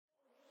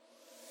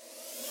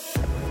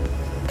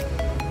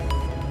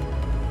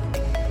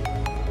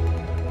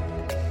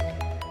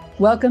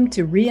Welcome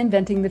to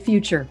Reinventing the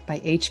Future by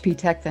HP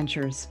Tech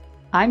Ventures.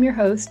 I'm your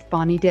host,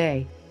 Bonnie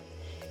Day.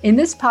 In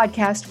this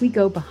podcast, we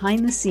go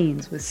behind the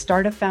scenes with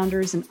startup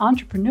founders and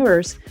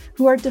entrepreneurs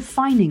who are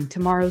defining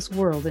tomorrow's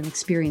world and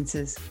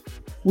experiences.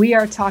 We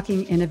are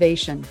talking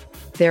innovation,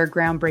 their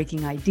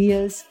groundbreaking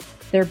ideas,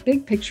 their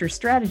big picture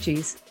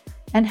strategies,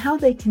 and how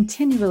they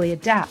continually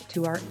adapt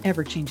to our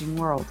ever-changing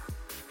world.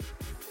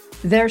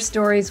 Their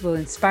stories will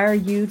inspire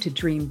you to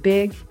dream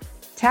big,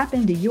 tap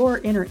into your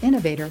inner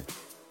innovator,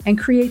 and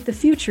create the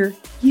future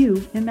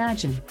you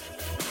imagine.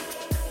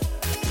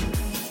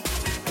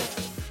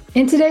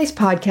 In today's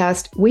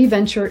podcast, we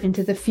venture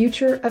into the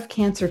future of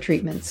cancer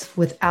treatments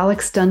with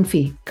Alex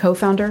Dunphy,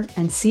 co-founder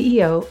and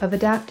CEO of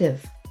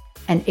Adaptive,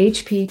 an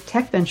HP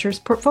Tech Ventures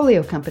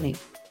portfolio company.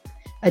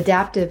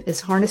 Adaptive is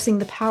harnessing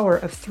the power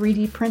of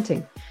 3D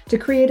printing to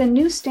create a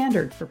new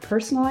standard for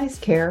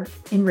personalized care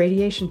in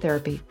radiation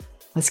therapy.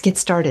 Let's get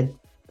started.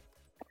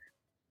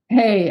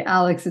 Hey,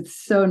 Alex,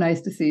 it's so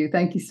nice to see you.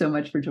 Thank you so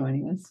much for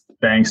joining us.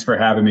 Thanks for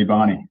having me,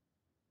 Bonnie.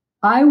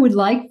 I would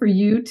like for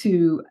you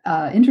to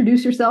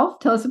introduce yourself.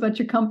 Tell us about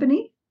your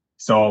company.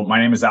 So my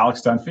name is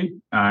Alex Dunphy.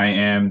 I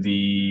am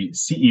the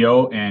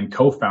CEO and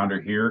co-founder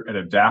here at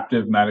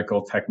Adaptive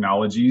Medical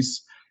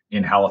Technologies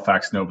in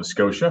Halifax, Nova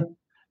Scotia.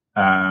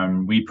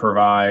 We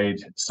provide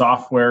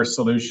software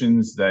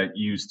solutions that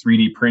use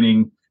 3D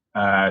printing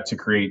to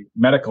create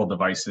medical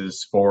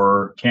devices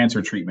for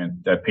cancer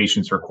treatment that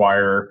patients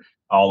require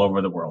all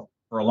over the world.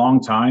 For a long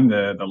time,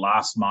 the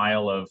last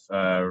mile of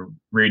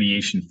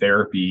radiation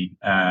therapy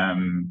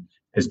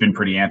has been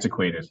pretty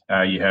antiquated.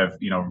 You have,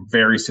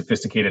 very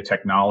sophisticated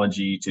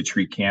technology to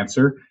treat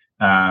cancer,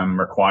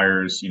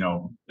 requires,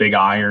 big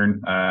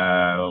iron,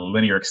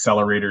 linear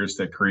accelerators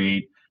that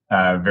create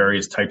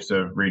various types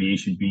of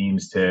radiation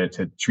beams to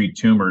treat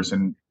tumors.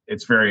 And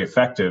it's very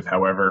effective.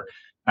 However,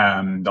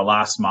 the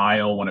last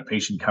mile when a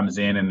patient comes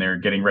in and they're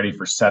getting ready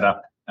for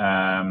setup,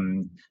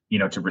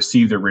 to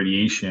receive the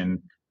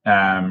radiation,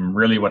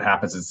 really what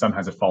happens is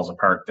sometimes it falls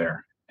apart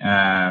there.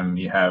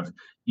 You have,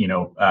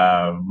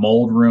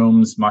 mold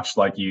rooms, much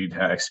like you'd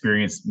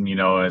experienced,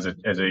 as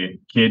a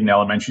kid in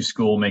elementary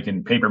school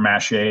making paper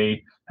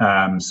mache.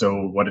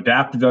 So what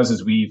Adaptive does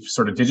is we've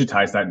sort of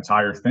digitized that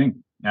entire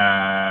thing,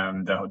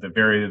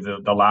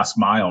 the last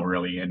mile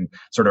really, and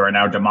sort of are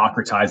now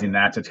democratizing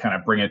that to kind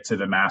of bring it to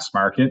the mass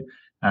market.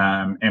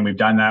 And we've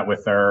done that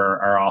with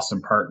our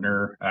awesome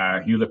partner,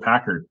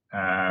 Hewlett-Packard,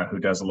 who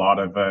does a lot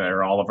of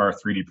all of our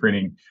 3D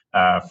printing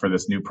for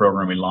this new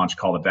program we launched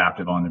called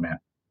Adaptive On Demand.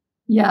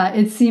 Yeah,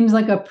 it seems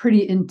like a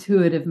pretty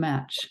intuitive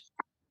match.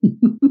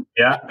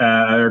 Yeah,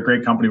 they're a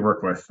great company to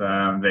work with.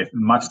 They,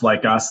 much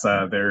like us,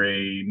 they're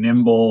a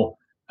nimble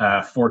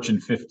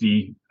Fortune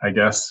 50, I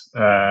guess,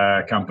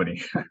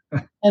 company.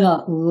 And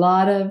a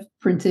lot of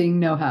printing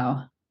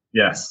know-how.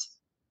 Yes.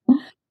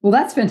 Well,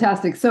 that's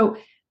fantastic. So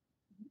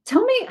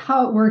tell me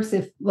how it works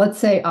if, let's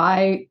say,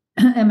 I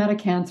am at a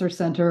cancer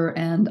center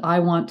and I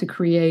want to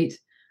create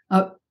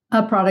a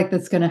product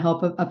that's going to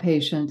help a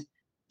patient.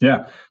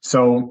 Yeah.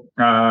 So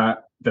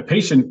the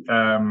patient,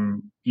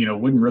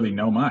 wouldn't really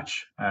know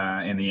much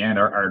in the end.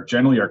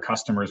 Generally, our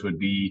customers would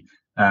be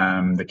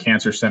the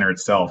cancer center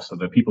itself. So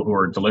the people who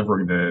are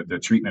delivering the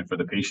treatment for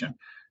the patient.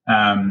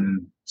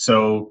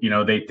 So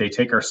they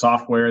take our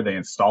software, they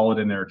install it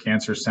in their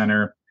cancer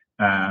center.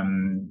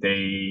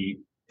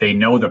 They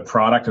know the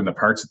product and the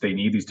parts that they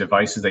need, these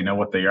devices, they know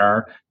what they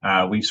are.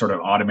 We've sort of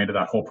automated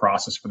that whole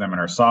process for them in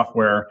our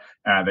software.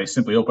 They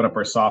simply open up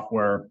our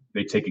software.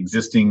 They take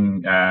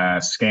existing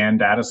scan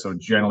data, so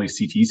generally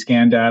CT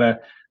scan data.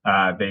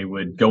 They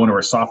would go into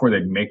our software,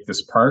 they'd make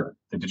this part,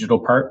 the digital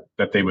part,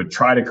 that they would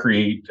try to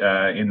create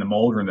in the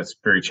mold room that's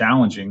very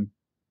challenging.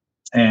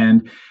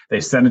 And they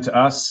send it to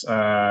us,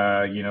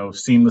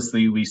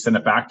 seamlessly. We send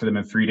it back to them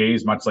in 3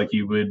 days, much like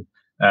you would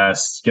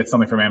get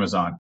something from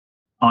Amazon.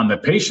 On the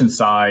patient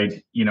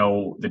side,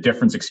 the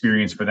difference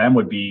experience for them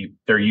would be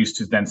they're used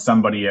to then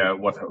somebody,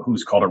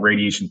 who's called a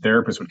radiation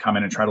therapist would come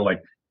in and try to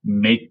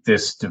make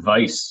this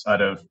device out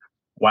of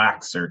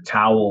wax or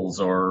towels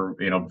or,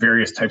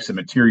 various types of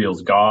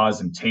materials,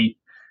 gauze and tape,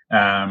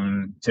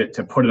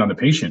 to put it on the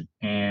patient.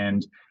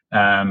 And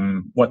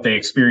what they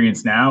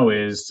experience now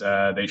is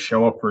they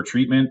show up for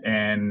treatment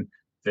and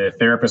the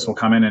therapist will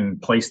come in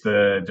and place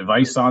the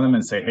device on them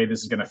and say, hey,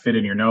 this is going to fit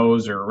in your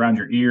nose or around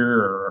your ear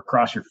or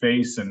across your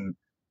face. And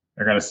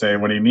they're going to say,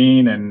 what do you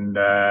mean? And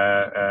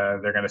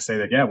they're going to say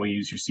that, yeah, we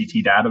use your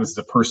CT data. This is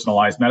a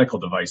personalized medical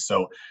device.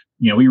 So,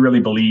 we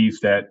really believe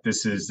that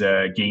this is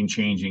a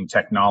game-changing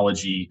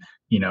technology,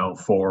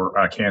 for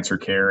cancer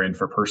care and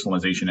for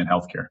personalization in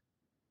healthcare.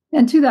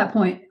 And to that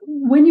point,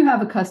 when you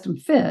have a custom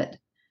fit,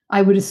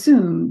 I would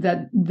assume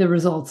that the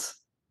results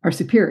are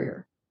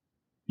superior.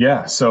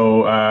 Yeah.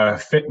 So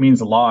fit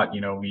means a lot.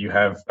 You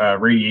have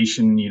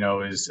radiation,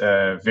 is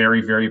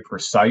very, very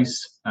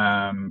precise.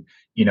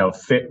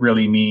 fit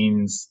really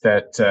means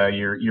that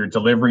you're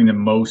delivering the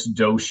most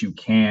dose you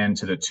can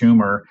to the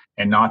tumor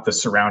and not the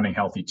surrounding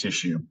healthy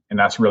tissue. And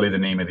that's really the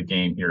name of the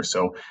game here.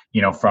 So,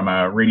 from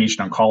a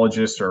radiation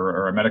oncologist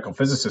or a medical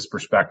physicist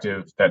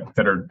perspective that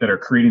are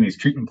creating these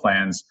treatment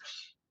plans,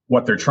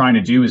 what they're trying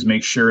to do is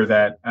make sure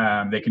that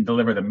they can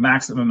deliver the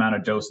maximum amount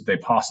of dose that they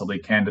possibly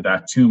can to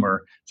that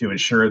tumor to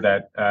ensure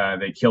that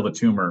they kill the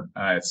tumor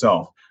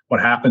itself. What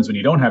happens when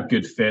you don't have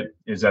good fit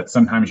is that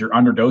sometimes you're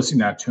underdosing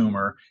that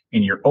tumor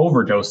and you're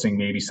overdosing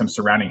maybe some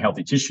surrounding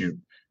healthy tissue.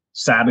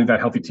 Sadly, that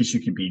healthy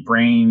tissue can be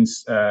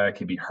brains,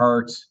 can be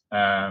heart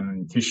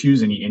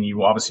tissues, and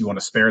you obviously want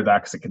to spare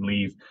that because it can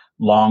leave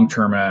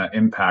long-term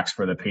impacts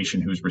for the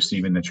patient who's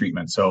receiving the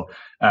treatment. So,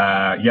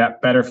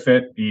 better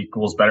fit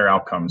equals better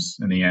outcomes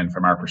in the end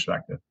from our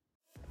perspective.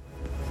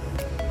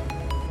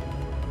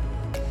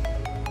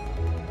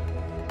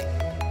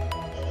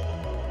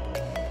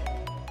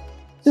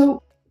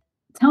 So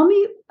tell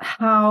me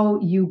how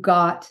you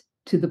got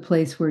to the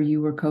place where you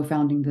were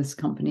co-founding this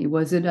company.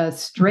 Was it a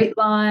straight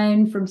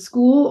line from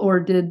school, or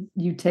did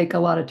you take a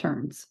lot of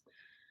turns?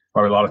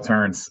 Probably a lot of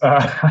turns.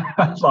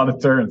 A lot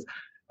of turns.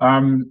 I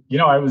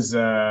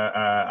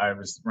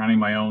was running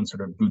my own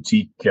sort of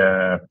boutique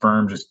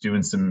firm, just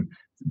doing some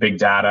big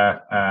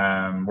data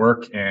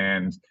work,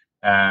 and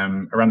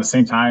around the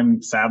same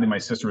time, sadly, my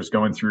sister was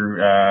going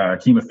through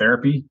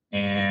chemotherapy,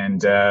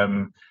 and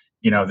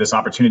this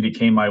opportunity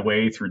came my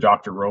way through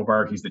Dr.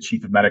 Robar. He's the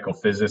chief of medical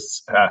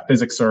physics, at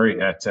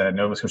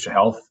Nova Scotia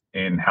Health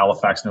in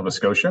Halifax, Nova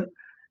Scotia.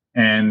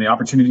 And the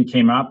opportunity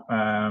came up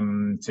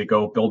to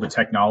go build the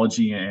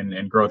technology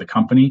and grow the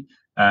company.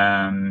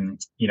 I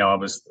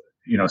was,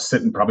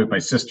 sitting probably with my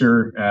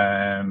sister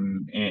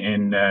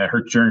in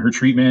during her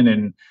treatment,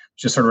 and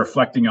just sort of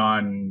reflecting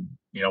on,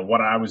 what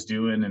I was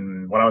doing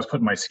and what I was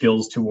putting my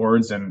skills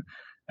towards. And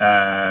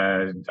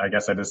I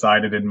guess I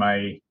decided in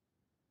my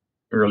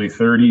early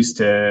 30s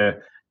to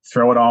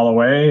throw it all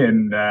away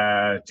and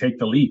take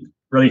the leap.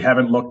 Really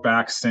haven't looked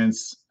back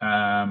since.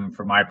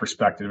 From my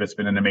perspective, it's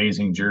been an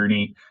amazing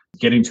journey.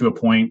 Getting to a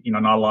point,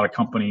 not a lot of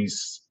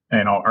companies,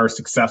 are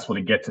successful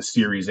to get to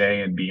Series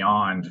A and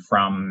beyond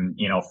from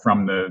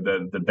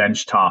the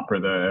bench top or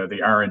the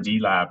R&D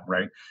lab,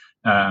 right?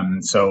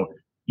 So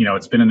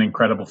it's been an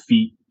incredible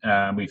feat.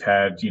 We've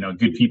had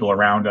good people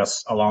around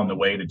us along the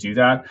way to do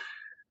that.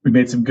 We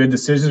made some good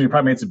decisions. We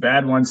probably made some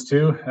bad ones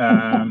too.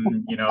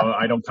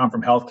 I don't come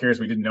from healthcare,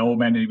 so we didn't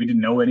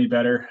know any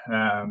better.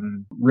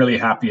 Really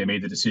happy I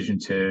made the decision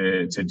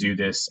to do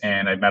this,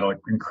 and I've met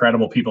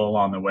incredible people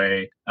along the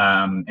way.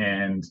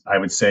 And I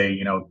would say,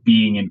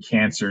 being in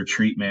cancer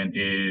treatment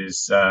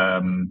is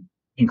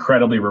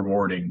incredibly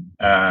rewarding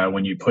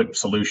when you put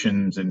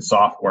solutions and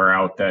software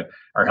out that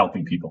are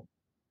helping people.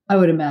 I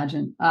would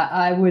imagine.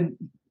 I would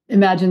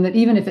imagine that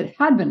even if it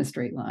had been a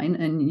straight line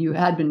and you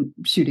had been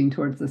shooting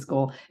towards this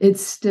goal,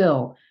 it's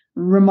still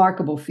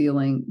remarkable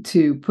feeling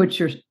to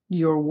put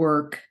your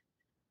work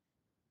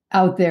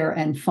out there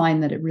and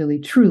find that it really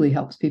truly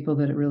helps people,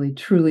 that it really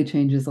truly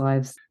changes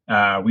lives.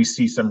 We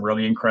see some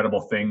really incredible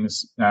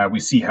things.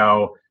 We see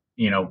how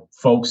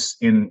folks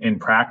in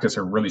practice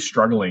are really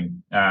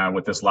struggling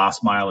with this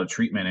last mile of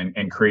treatment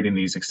and creating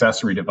these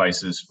accessory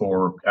devices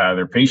for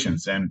their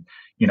patients. And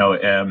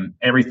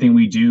everything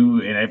we do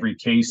in every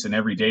case and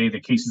every day, the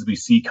cases we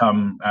see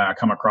come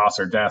across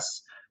our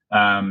desks,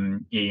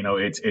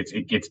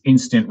 it gets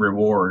instant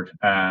reward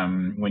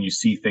when you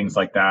see things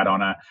like that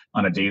on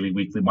a daily,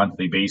 weekly,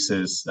 monthly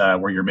basis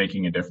where you're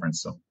making a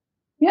difference. So.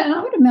 Yeah, and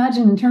I would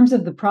imagine in terms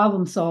of the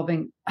problem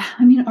solving,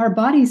 our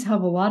bodies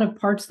have a lot of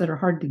parts that are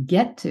hard to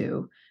get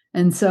to.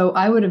 And so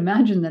I would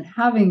imagine that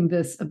having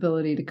this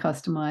ability to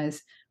customize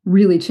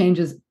really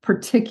changes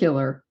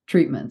particular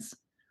treatments.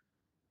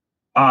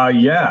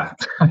 Yeah,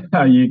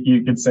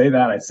 you could say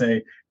that. I'd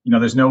say,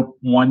 there's no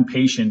one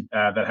patient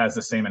that has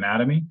the same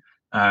anatomy.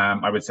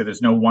 I would say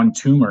there's no one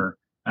tumor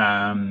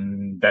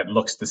that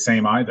looks the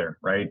same either,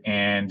 right?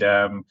 And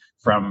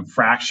from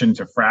fraction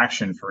to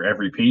fraction for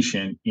every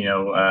patient,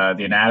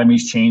 the anatomy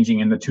is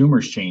changing and the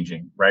tumor's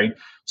changing, right?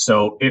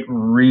 So it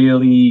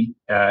really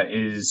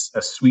is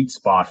a sweet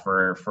spot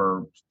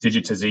for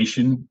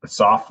digitization with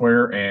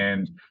software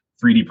and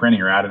 3D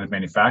printing or additive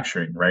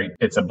manufacturing, right?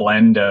 It's a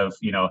blend of,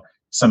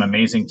 some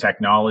amazing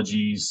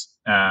technologies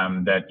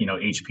that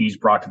HP's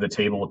brought to the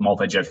table with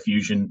multi-jet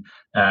fusion,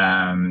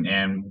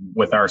 and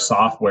with our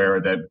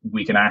software that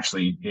we can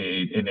actually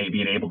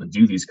be able to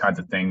do these kinds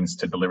of things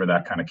to deliver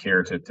that kind of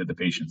care to the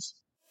patients.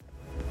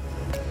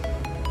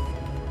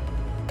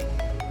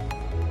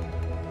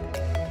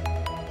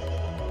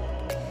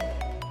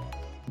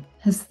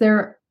 Has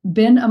there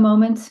been a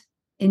moment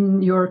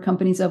in your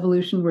company's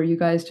evolution where you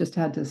guys just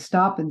had to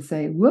stop and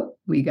say, whoop,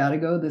 we got to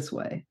go this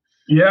way?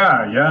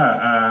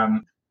 Yeah.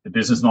 The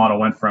business model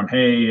went from,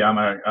 hey, I'm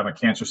a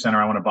cancer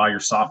center, I want to buy your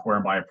software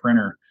and buy a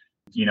printer.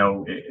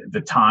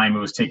 The time it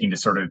was taking to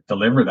sort of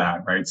deliver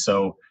that, right?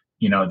 So,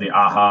 the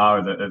aha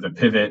or the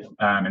pivot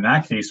in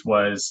that case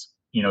was,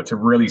 to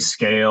really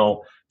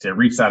scale, to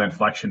reach that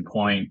inflection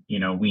point,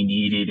 we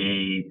needed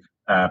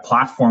a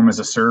platform as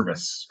a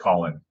service,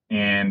 call it.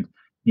 And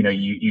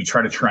you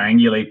try to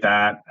triangulate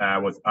that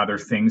with other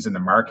things in the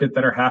market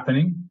that are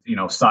happening,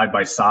 side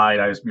by side.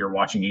 As we were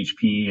watching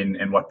HP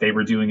and what they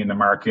were doing in the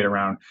market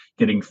around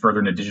getting further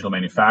into digital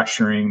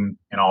manufacturing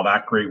and all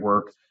that great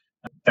work.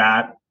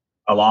 That,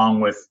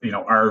 along with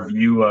our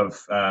view of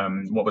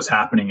what was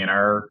happening in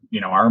our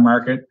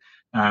market,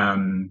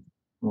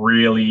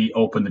 really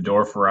opened the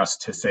door for us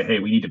to say, hey,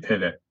 we need to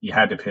pivot. You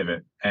had to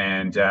pivot,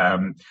 and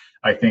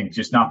I think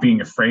just not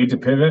being afraid to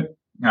pivot,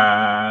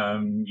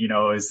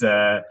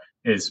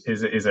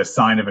 is a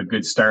sign of a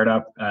good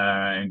startup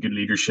and good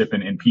leadership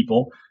and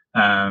people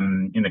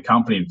in the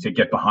company to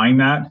get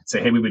behind that.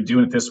 Say, hey, we've been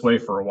doing it this way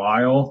for a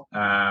while,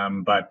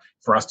 but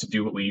for us to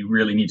do what we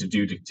really need to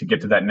do to get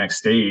to that next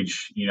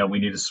stage, we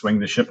need to swing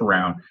the ship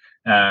around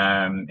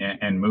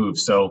and move.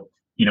 So,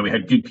 we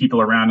had good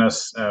people around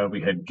us. We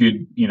had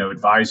good,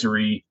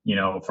 advisory,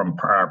 from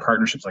our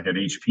partnerships like at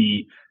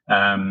HP.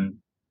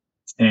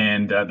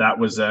 And that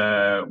was,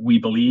 we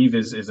believe,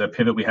 is a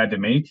pivot we had to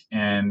make,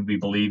 and we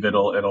believe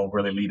it'll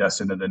really lead us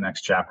into the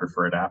next chapter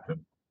for Adaptive.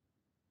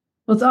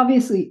 Well, it's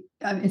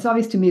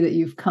obvious to me that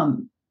you've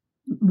come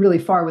really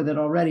far with it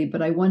already,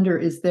 but I wonder,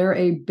 is there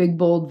a big,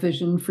 bold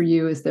vision for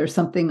you? Is there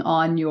something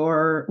on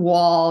your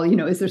wall?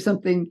 Is there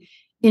something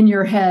in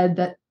your head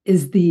that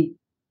is the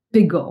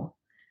big goal?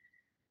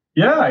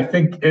 Yeah, I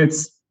think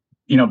it's,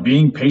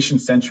 being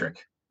patient-centric,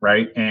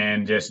 right?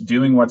 And just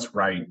doing what's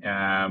right.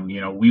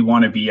 We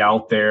want to be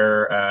out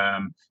there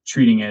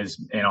treating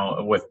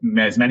with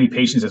as many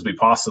patients as we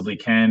possibly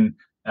can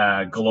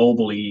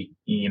globally,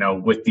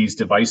 with these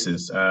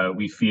devices.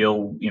 We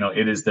feel,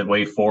 it is the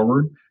way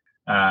forward.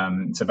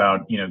 It's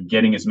about,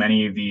 getting as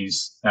many of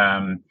these,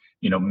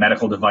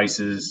 medical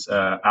devices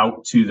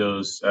out to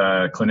those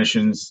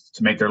clinicians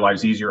to make their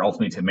lives easier,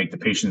 ultimately to make the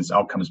patient's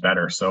outcomes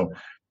better. So,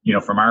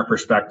 from our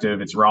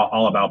perspective, it's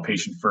all about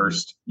patient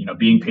first,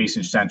 being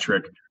patient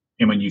centric.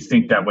 And when you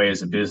think that way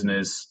as a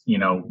business,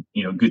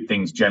 good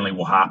things generally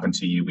will happen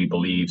to you, we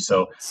believe.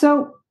 So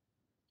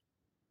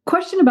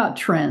question about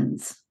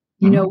trends.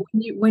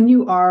 When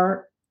you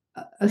are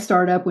a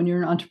startup, when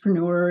you're an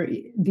entrepreneur,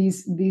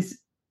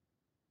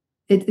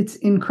 it's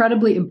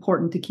incredibly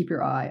important to keep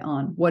your eye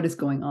on what is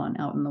going on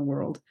out in the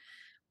world.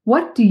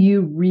 What do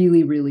you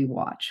really, really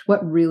watch?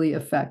 What really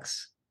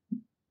affects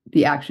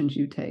the actions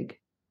you take?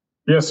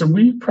 Yeah, so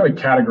we probably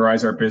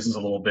categorize our business a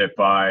little bit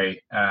by,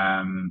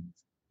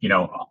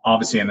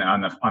 obviously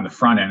on the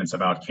front end, it's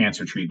about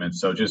cancer treatment.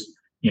 So just,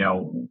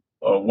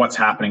 what's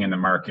happening in the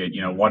market,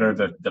 what are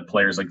the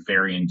players like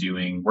Varian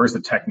doing? Where's the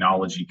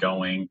technology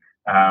going?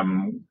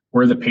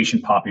 Where are the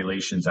patient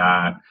populations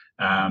at?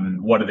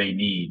 What do they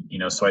need?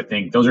 So I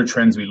think those are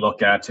trends we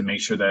look at to make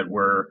sure that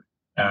we're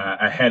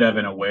ahead of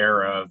and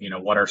aware of,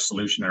 what our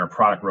solution and our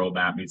product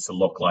roadmap needs to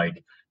look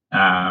like.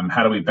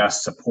 How do we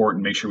best support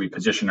and make sure we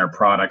position our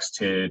products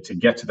to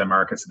get to the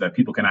market so that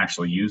people can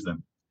actually use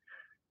them?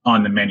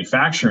 On the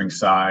manufacturing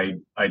side,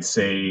 I'd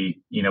say,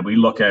 we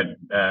look at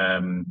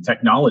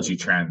technology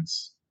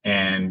trends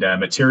and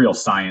material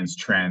science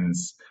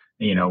trends.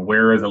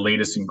 Where are the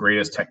latest and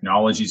greatest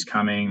technologies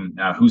coming?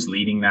 Who's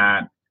leading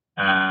that?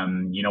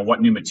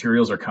 What new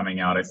materials are coming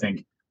out? I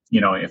think,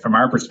 from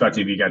our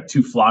perspective, you got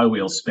two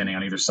flywheels spinning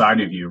on either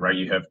side of you, right?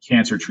 You have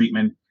cancer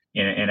treatment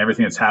and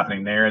everything that's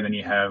happening there. And then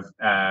you have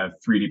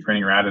 3D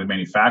printing or additive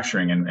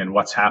manufacturing and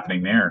what's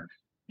happening there.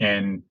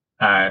 And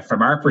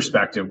from our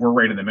perspective, we're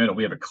right in the middle.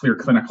 We have a clear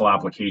clinical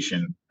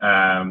application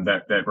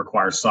that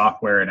requires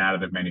software and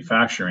additive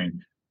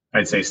manufacturing.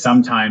 I'd say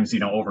sometimes,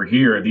 over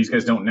here, these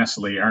guys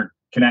aren't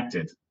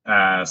connected.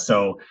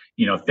 So,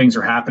 things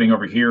are happening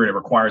over here, and it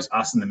requires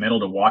us in the middle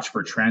to watch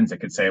for trends that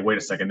could say, wait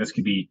a second, this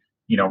could be,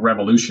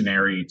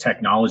 revolutionary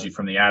technology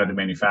from the additive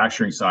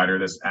manufacturing side, or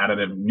this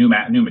additive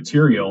new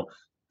material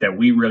that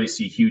we really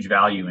see huge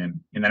value in.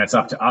 And then it's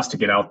up to us to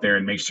get out there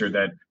and make sure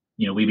that,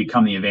 we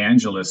become the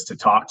evangelists to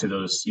talk to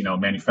those,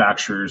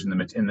 manufacturers and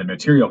the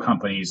material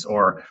companies,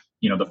 or,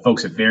 the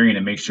folks at Varian,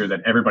 and make sure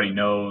that everybody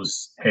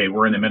knows, hey,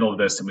 we're in the middle of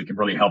this and we can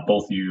really help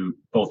both you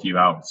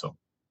out. So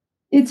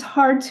it's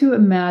hard to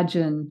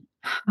imagine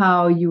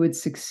how you would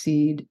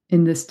succeed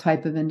in this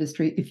type of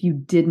industry if you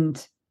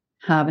didn't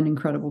have an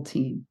incredible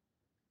team.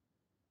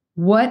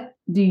 What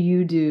do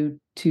you do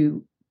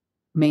to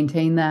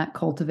maintain that,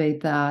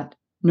 cultivate that,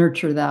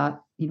 nurture that?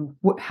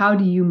 How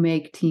do you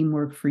make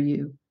teamwork for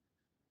you?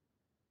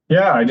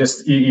 Yeah, I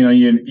just,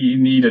 you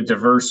need a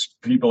diverse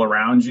people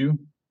around you.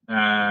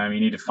 You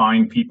need to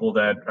find people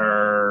that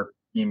are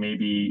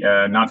maybe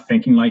not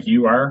thinking like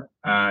you are,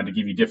 to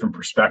give you different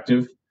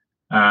perspective.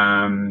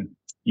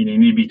 You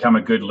need to become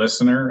a good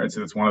listener.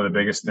 It's one of the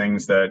biggest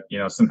things that,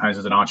 sometimes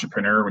as an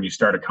entrepreneur, when you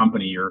start a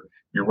company, you're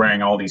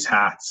wearing all these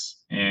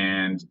hats.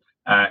 And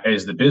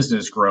as the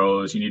business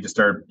grows, you need to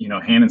start,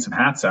 handing some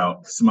hats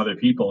out to some other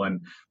people.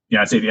 And,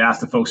 I'd say if you ask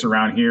the folks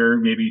around here,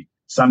 maybe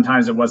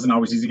sometimes it wasn't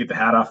always easy to get the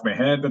hat off my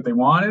head that they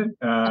wanted.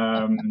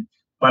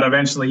 But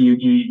eventually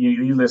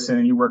you listen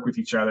and you work with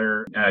each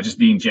other, just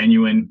being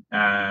genuine,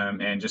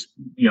 and just,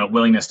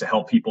 willingness to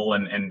help people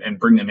and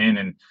bring them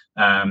in,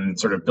 and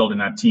sort of building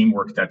that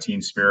teamwork, that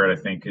team spirit,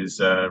 I think is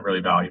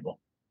really valuable.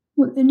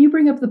 Well, and you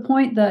bring up the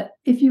point that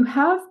if you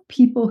have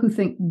people who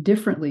think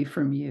differently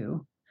from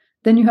you,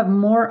 then you have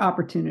more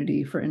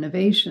opportunity for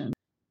innovation.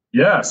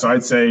 Yeah, so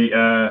I'd say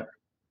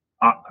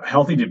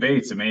healthy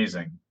debate's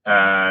amazing.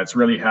 It's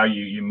really how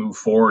you move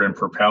forward and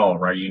propel,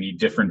 right? You need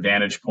different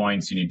vantage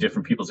points, you need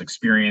different people's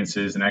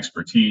experiences and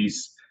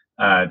expertise,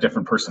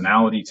 different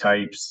personality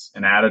types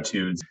and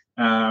attitudes.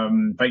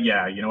 But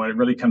yeah, it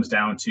really comes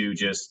down to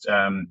just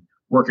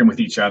working with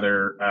each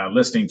other,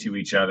 listening to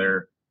each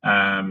other,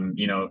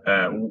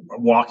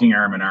 walking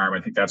arm in arm.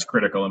 I think that's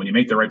critical. And when you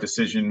make the right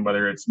decision,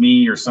 whether it's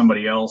me or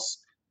somebody else,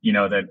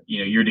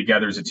 you're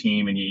together as a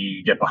team and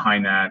you get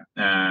behind that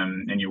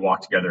and you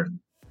walk together.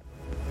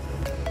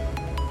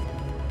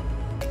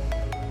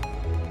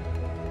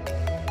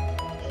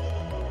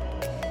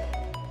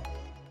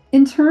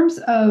 In terms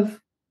of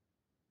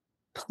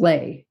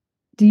play,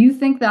 do you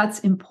think that's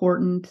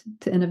important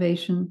to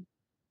innovation?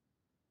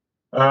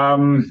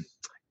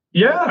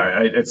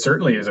 Yeah, it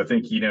certainly is. I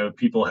think,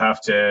 people have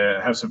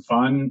to have some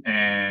fun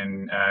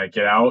and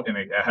get out and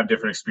have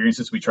different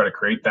experiences. We try to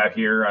create that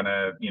here on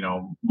a,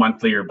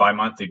 monthly or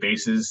bi-monthly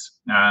basis.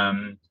 We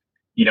run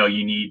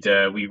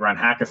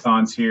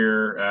hackathons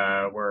here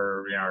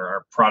where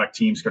our product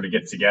teams sort of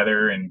get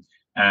together and,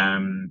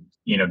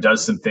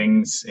 does some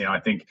things. I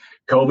think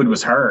COVID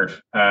was hard.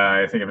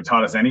 I think if it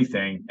taught us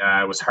anything,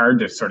 it was hard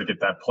to sort of get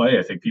that play.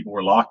 I think people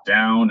were locked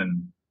down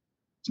and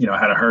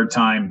had a hard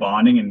time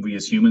bonding, and we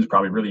as humans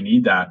probably really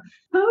need that.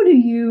 How do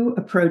you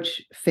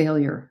approach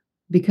failure?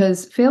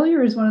 Because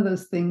failure is one of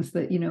those things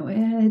that,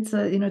 it's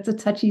a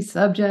touchy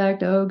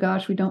subject. Oh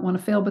gosh, we don't want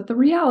to fail. But the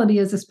reality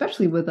is,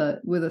 especially with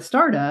a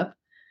startup,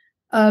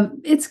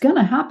 it's going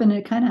to happen.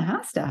 It kind of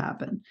has to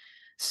happen.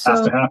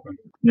 Has to happen.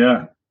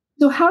 Yeah.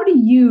 So how do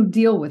you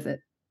deal with it?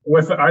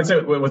 I'd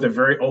say with a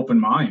very open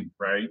mind,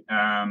 right?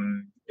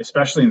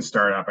 Especially in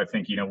startup, I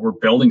think, we're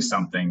building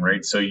something,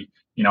 right? So,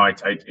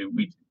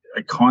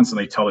 I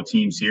constantly tell the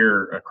teams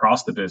here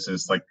across the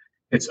business, like,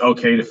 it's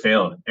okay to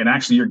fail. And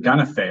actually, you're going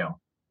to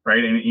fail,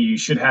 right? And you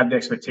should have the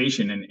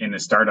expectation in a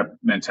startup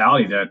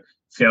mentality that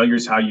failure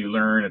is how you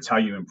learn. It's how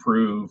you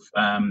improve.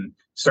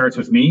 Starts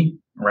with me,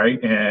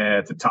 right?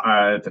 At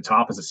the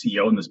top as a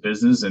CEO in this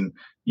business. And,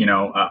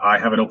 I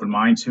have an open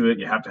mind to it.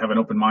 You have to have an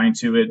open mind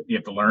to it. You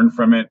have to learn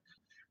from it.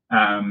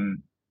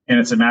 And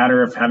it's a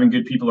matter of having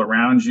good people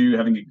around you,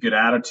 having a good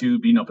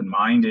attitude, being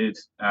open-minded,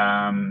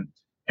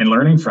 and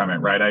learning from it,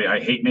 right? I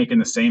hate making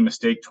the same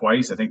mistake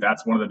twice. I think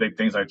that's one of the big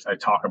things I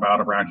talk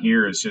about around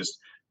here is just,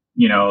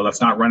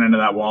 let's not run into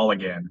that wall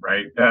again,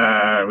 right?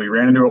 We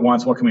ran into it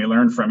once. What can we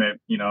learn from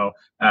it?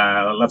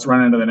 Let's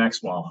run into the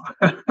next wall.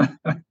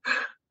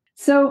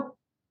 So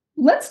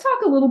let's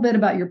talk a little bit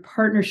about your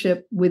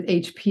partnership with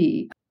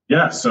HP.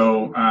 Yeah.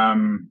 So,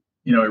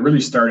 it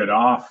really started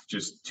off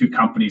just two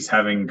companies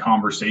having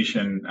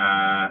conversation,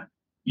 on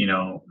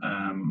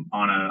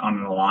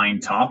an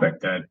aligned topic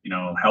that,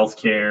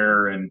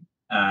 healthcare and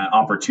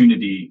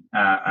opportunity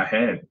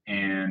ahead.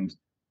 And,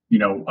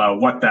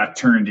 what that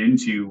turned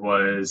into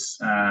was,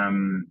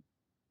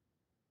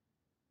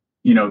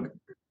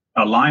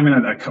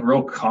 alignment at a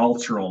real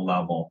cultural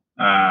level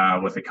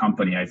with the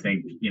company. I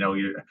think,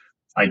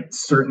 I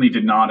certainly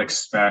did not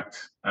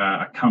expect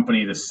a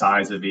company the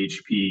size of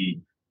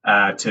HP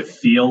to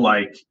feel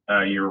like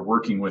you're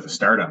working with a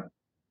startup.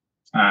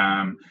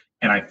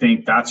 And I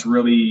think that's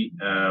really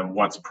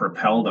what's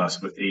propelled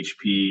us with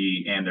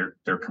HP and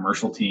their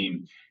commercial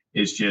team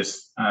is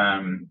just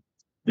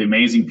the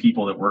amazing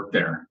people that work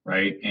there,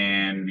 right?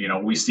 And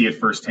we see it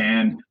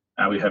firsthand.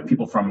 We have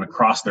people from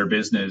across their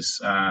business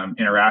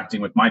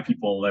interacting with my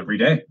people every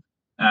day,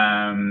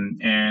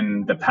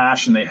 and the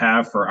passion they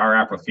have for our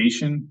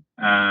application.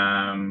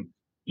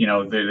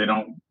 They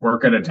don't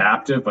work at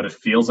Adaptive, but it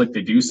feels like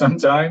they do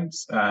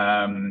sometimes.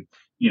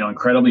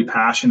 Incredibly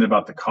passionate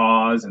about the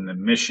cause and the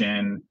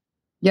mission.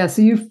 Yeah,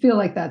 so you feel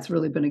like that's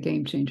really been a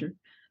game changer.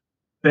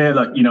 They're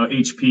like,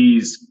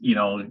 HP's,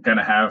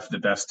 gonna have the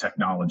best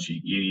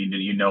technology.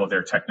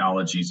 Their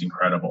technology is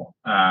incredible.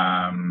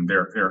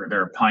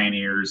 They're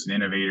pioneers and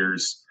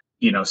innovators.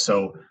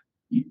 So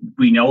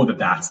we know that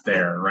that's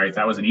there, right?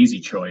 That was an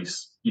easy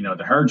choice.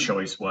 The hard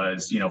choice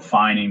was,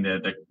 finding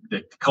the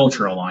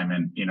cultural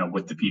alignment,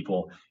 with the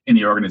people in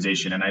the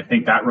organization. And I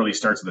think that really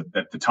starts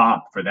at the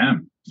top for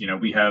them.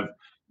 We have,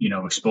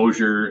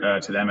 exposure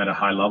to them at a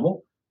high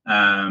level.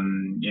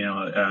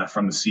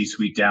 From the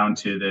C-suite down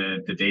to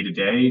the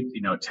day-to-day,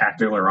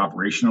 tactical or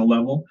operational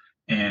level.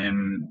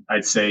 And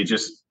I'd say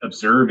just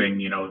observing,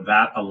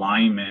 that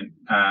alignment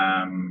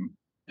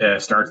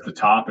starts at the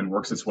top and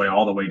works its way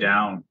all the way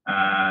down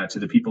to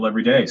the people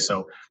every day.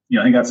 So,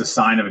 I think that's a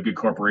sign of a good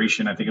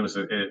corporation. I think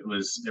it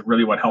was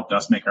really what helped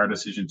us make our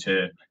decision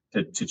to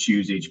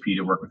choose HP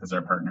to work with as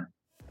our partner.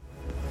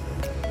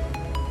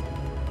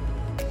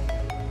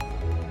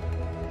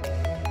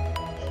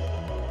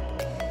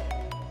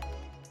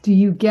 Do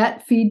you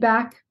get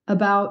feedback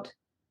about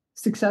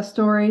success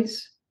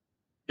stories?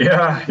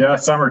 Yeah.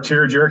 Some are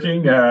tear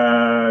jerking,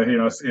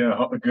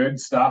 good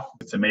stuff.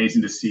 It's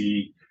amazing to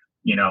see,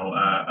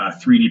 a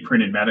 3D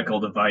printed medical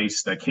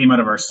device that came out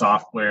of our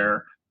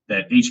software,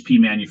 that HP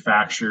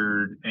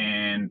manufactured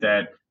and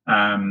that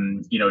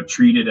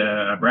treated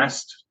a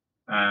breast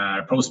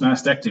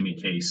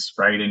post-mastectomy case,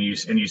 right? And you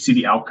see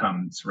the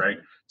outcomes, right?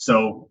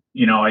 So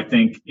I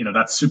think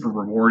that's super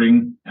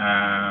rewarding.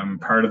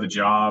 Part of the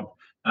job.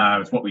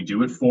 It's what we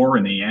do it for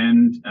in the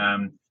end.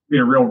 We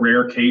had a real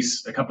rare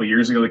case a couple of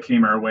years ago that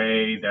came our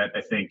way that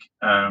I think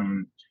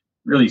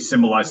really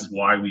symbolizes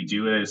why we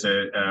do it. As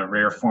a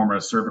rare form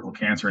of cervical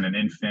cancer in an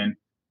infant.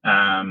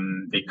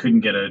 They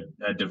couldn't get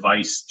a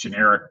device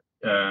generic,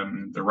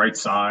 the right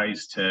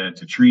size to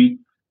treat.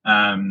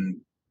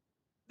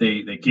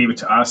 They gave it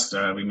to us.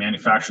 We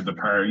manufactured the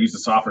part, used the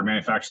software,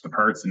 manufactured the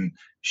parts, and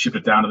shipped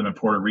it down to them in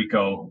Puerto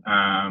Rico.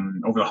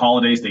 Over the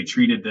holidays, they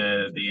treated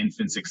the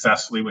infant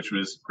successfully, which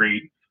was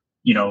great.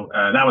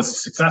 That was a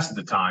success at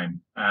the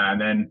time.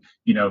 And then,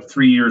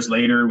 3 years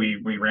later,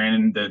 we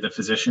ran the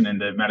physician and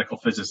the medical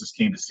physicist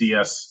came to see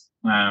us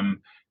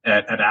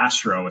at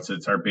Astro.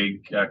 It's our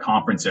big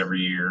conference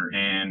every year,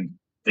 and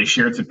they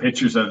shared some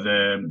pictures of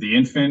the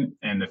infant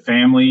and the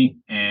family,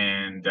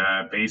 and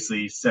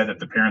basically said that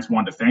the parents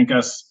wanted to thank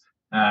us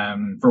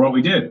for what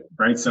we did.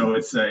 Right. So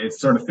it's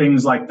sort of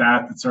things like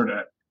that sort of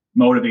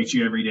motivate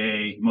you every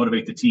day,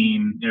 motivate the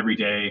team every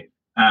day.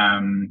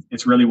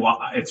 It's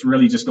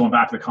really just going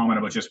back to the comment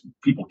about just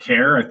people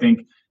care. I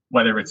think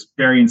whether it's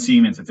Barry and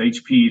Siemens, it's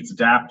HP, it's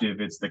Adaptive,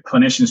 it's the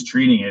clinicians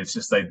treating it. It's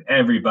just like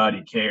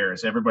everybody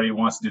cares. Everybody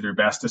wants to do their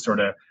best to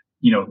sort of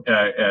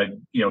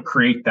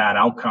create that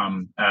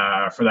outcome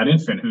for that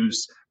infant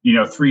who's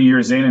 3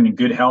 years in and in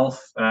good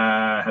health,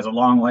 has a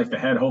long life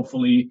ahead,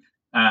 hopefully.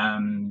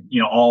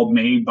 All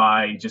made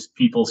by just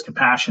people's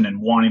compassion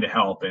and wanting to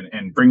help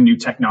and bring new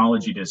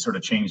technology to sort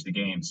of change the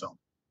game. So.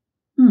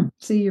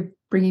 See, you're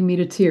bringing me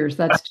to tears.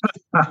 That's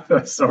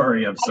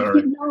sorry. I'm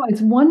sorry. No,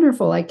 it's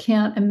wonderful. I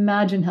can't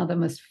imagine how that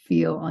must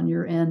feel on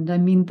your end. I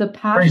mean, the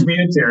passion brings me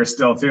to tears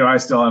still too. I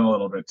still am a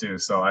little bit too.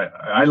 So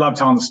I love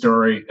telling the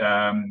story.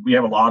 We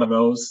have a lot of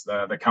those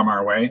that come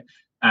our way,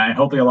 and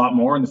hopefully a lot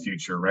more in the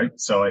future, right?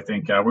 So I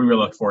think we really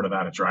look forward to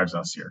that. It drives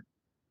us here.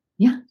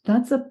 Yeah,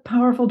 that's a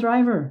powerful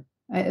driver.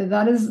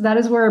 That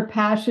is where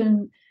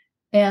passion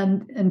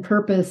and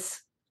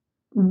purpose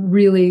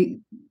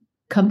really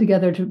come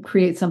together to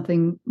create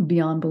something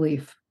beyond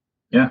belief.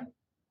 Yeah,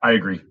 I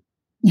agree.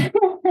 Yeah,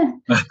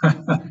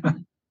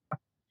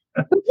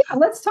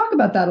 let's talk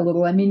about that a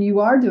little. I mean,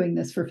 you are doing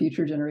this for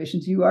future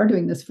generations. You are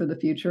doing this for the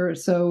future.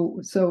 So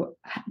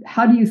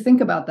how do you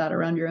think about that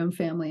around your own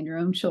family and your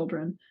own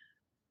children?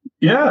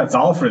 Yeah, it's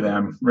all for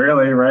them,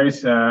 really,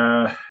 right?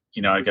 I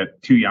got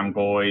 2 young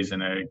boys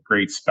and a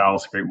great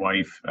spouse, great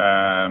wife.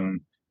 Try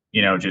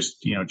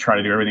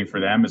to do everything for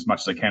them as much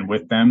as I can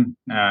with them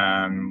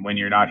when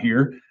you're not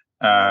here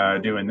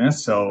doing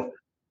this. So,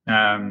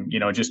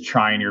 just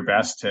trying your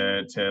best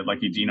to like,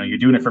 you're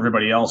doing it for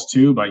everybody else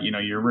too, but,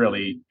 you're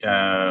really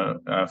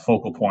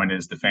focal point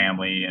is the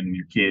family and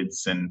your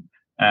kids and,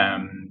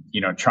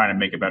 trying to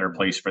make a better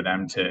place for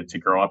them to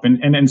grow up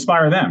and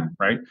inspire them.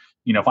 Right.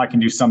 If I can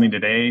do something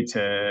today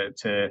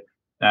to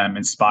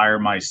inspire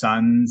my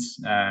sons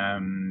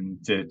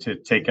to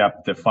take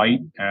up the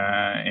fight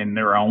in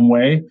their own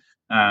way,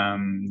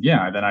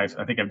 then I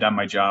think I've done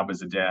my job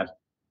as a dad.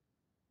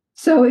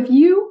 So if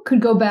you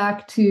could go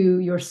back to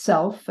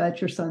yourself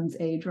at your son's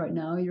age right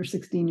now, your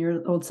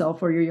 16-year-old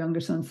self or your younger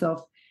son's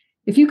self,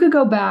 if you could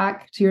go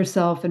back to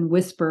yourself and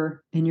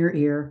whisper in your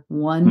ear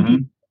one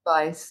piece of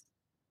advice,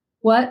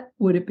 what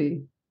would it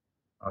be?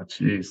 Oh,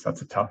 geez,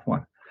 that's a tough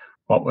one.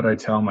 What would I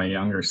tell my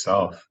younger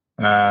self?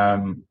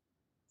 Probably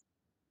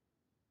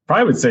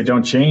would say,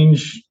 don't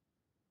change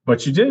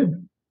what you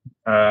did.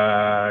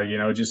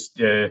 Just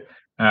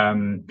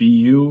be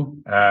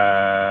you,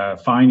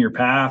 find your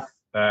path.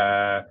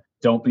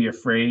 Don't be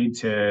afraid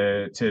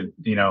to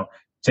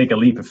take a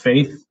leap of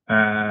faith.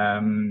 I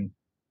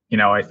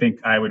think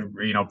I would,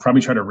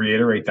 probably try to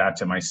reiterate that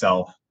to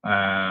myself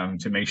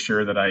to make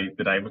sure that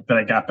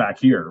I got back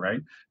here,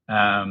 right?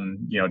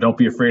 Don't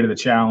be afraid of the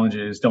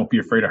challenges. Don't be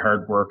afraid of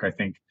hard work. I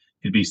think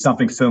it'd be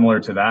something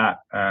similar to that.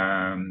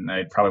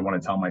 I'd probably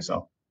want to tell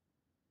myself.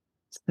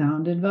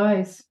 Sound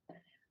advice.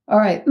 All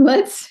right,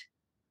 let's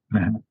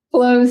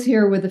close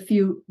here with a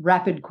few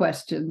rapid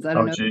questions. I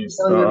don't know.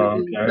 Geez.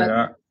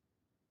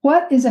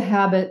 What is a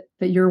habit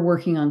that you're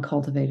working on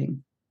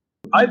cultivating?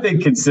 I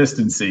think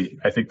consistency.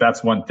 I think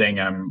that's one thing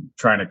I'm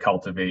trying to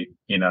cultivate,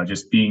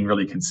 just being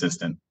really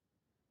consistent.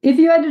 If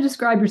you had to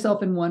describe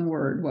yourself in one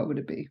word, what would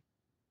it be?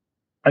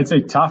 I'd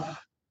say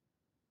tough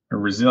or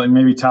resilient,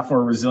 maybe tough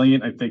or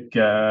resilient. I think,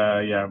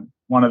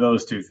 one of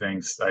those 2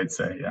 things, I'd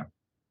say, yeah.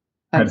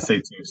 I had to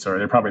say 2. Sorry,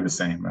 they're probably the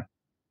same. But.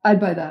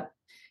 I'd buy that.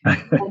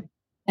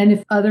 And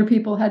if other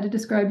people had to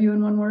describe you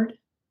in one word?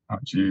 Oh,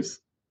 geez.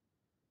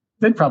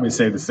 They'd probably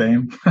say the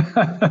same.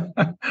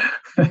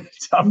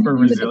 Tough or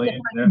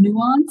resilient. Yeah.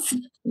 Nuance?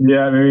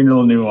 Yeah, maybe a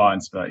little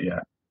nuance, but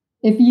yeah.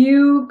 If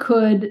you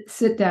could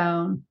sit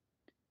down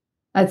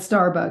at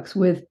Starbucks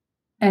with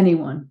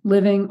anyone,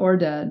 living or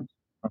dead,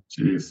 oh,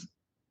 geez,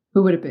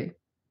 who would it be?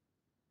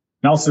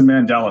 Nelson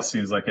Mandela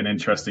seems like an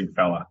interesting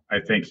fella. I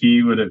think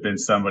he would have been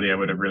somebody I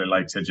would have really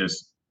liked to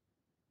just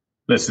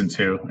listen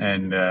to.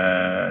 And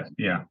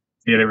yeah,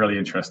 he had a really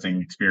interesting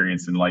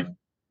experience in life.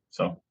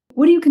 So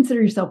what do you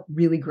consider yourself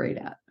really great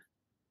at?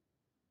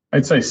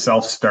 I'd say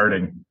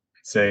self-starting.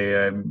 I'd say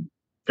I'm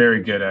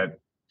very good at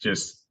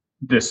just,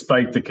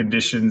 despite the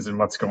conditions and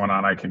what's going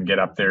on, I can get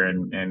up there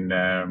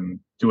and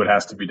do what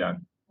has to be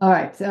done. All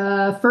right.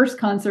 First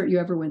concert you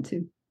ever went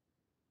to?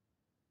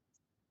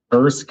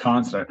 First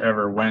concert I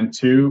ever went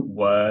to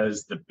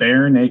was the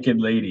Bare Naked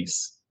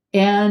Ladies.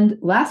 And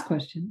last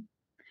question.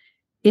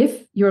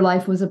 If your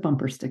life was a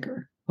bumper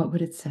sticker, what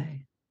would it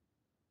say?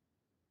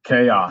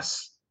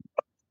 Chaos.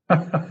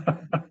 All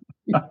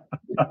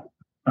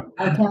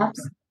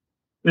caps?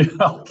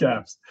 All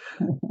caps.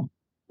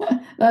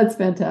 That's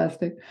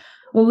fantastic.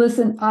 Well,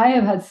 listen, I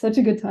have had such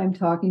a good time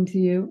talking to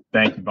you.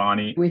 Thank you,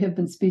 Bonnie. We have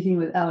been speaking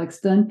with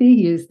Alex Dunphy.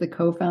 He is the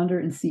co-founder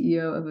and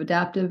CEO of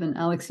Adaptive. And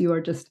Alex, you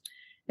are just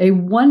a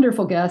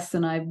wonderful guest,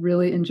 and I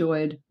really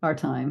enjoyed our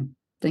time.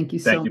 Thank you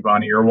so much. Thank you,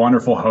 Bonnie. You're a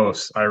wonderful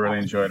host. I really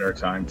enjoyed our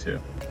time too.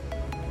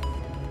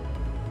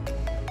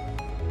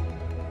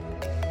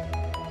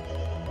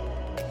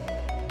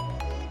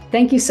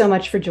 Thank you so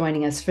much for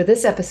joining us for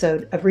this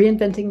episode of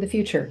Reinventing the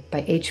Future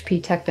by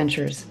HP Tech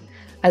Ventures.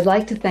 I'd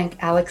like to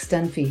thank Alex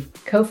Dunphy,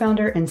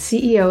 co-founder and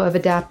CEO of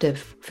Adaptive,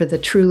 for the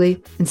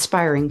truly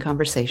inspiring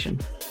conversation.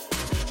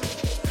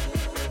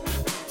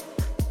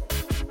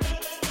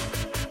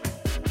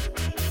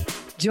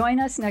 Join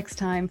us next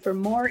time for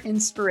more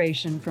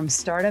inspiration from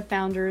startup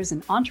founders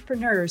and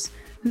entrepreneurs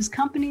whose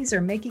companies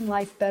are making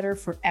life better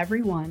for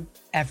everyone,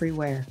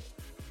 everywhere.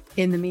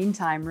 In the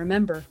meantime,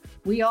 remember,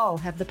 we all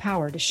have the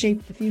power to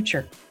shape the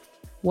future.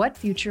 What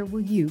future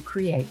will you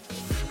create?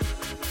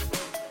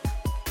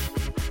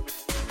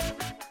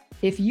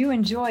 If you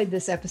enjoyed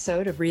this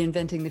episode of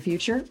Reinventing the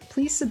Future,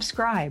 please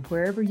subscribe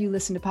wherever you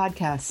listen to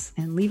podcasts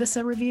and leave us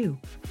a review.